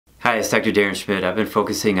Hi, it's Dr. Darren Schmidt. I've been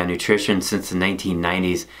focusing on nutrition since the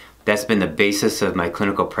 1990s. That's been the basis of my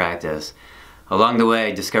clinical practice. Along the way,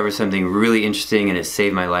 I discovered something really interesting and it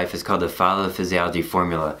saved my life. It's called the Follow the Physiology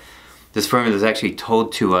formula. This formula was actually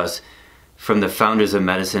told to us from the founders of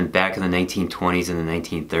medicine back in the 1920s and the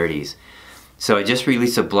 1930s. So I just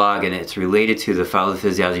released a blog and it's related to the Follow the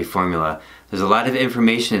Physiology formula. There's a lot of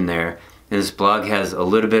information in there, and this blog has a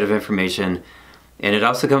little bit of information, and it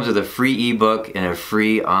also comes with a free ebook and a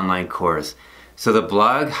free online course. So the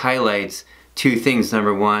blog highlights two things.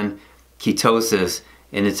 Number one, ketosis,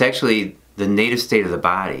 and it's actually the native state of the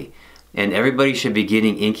body. And everybody should be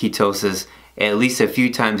getting in ketosis at least a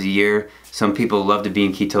few times a year. Some people love to be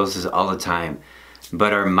in ketosis all the time.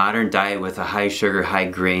 But our modern diet with a high sugar, high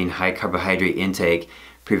grain, high carbohydrate intake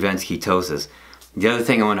prevents ketosis. The other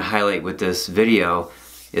thing I want to highlight with this video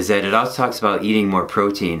is that it also talks about eating more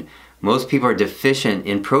protein. Most people are deficient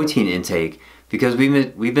in protein intake because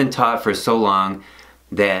we've been taught for so long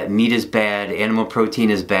that meat is bad, animal protein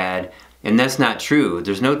is bad, and that's not true.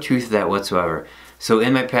 There's no truth to that whatsoever. So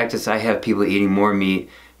in my practice, I have people eating more meat,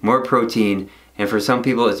 more protein, and for some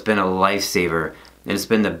people it's been a lifesaver, and it's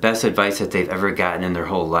been the best advice that they've ever gotten in their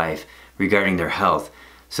whole life regarding their health.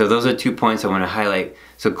 So those are 2 points I want to highlight.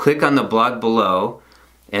 So click on the blog below,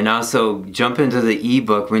 and also jump into the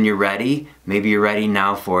ebook when you're ready. Maybe you're ready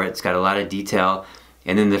now for it. It's got a lot of detail.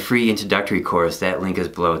 And then the free introductory course, that link is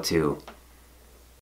below too.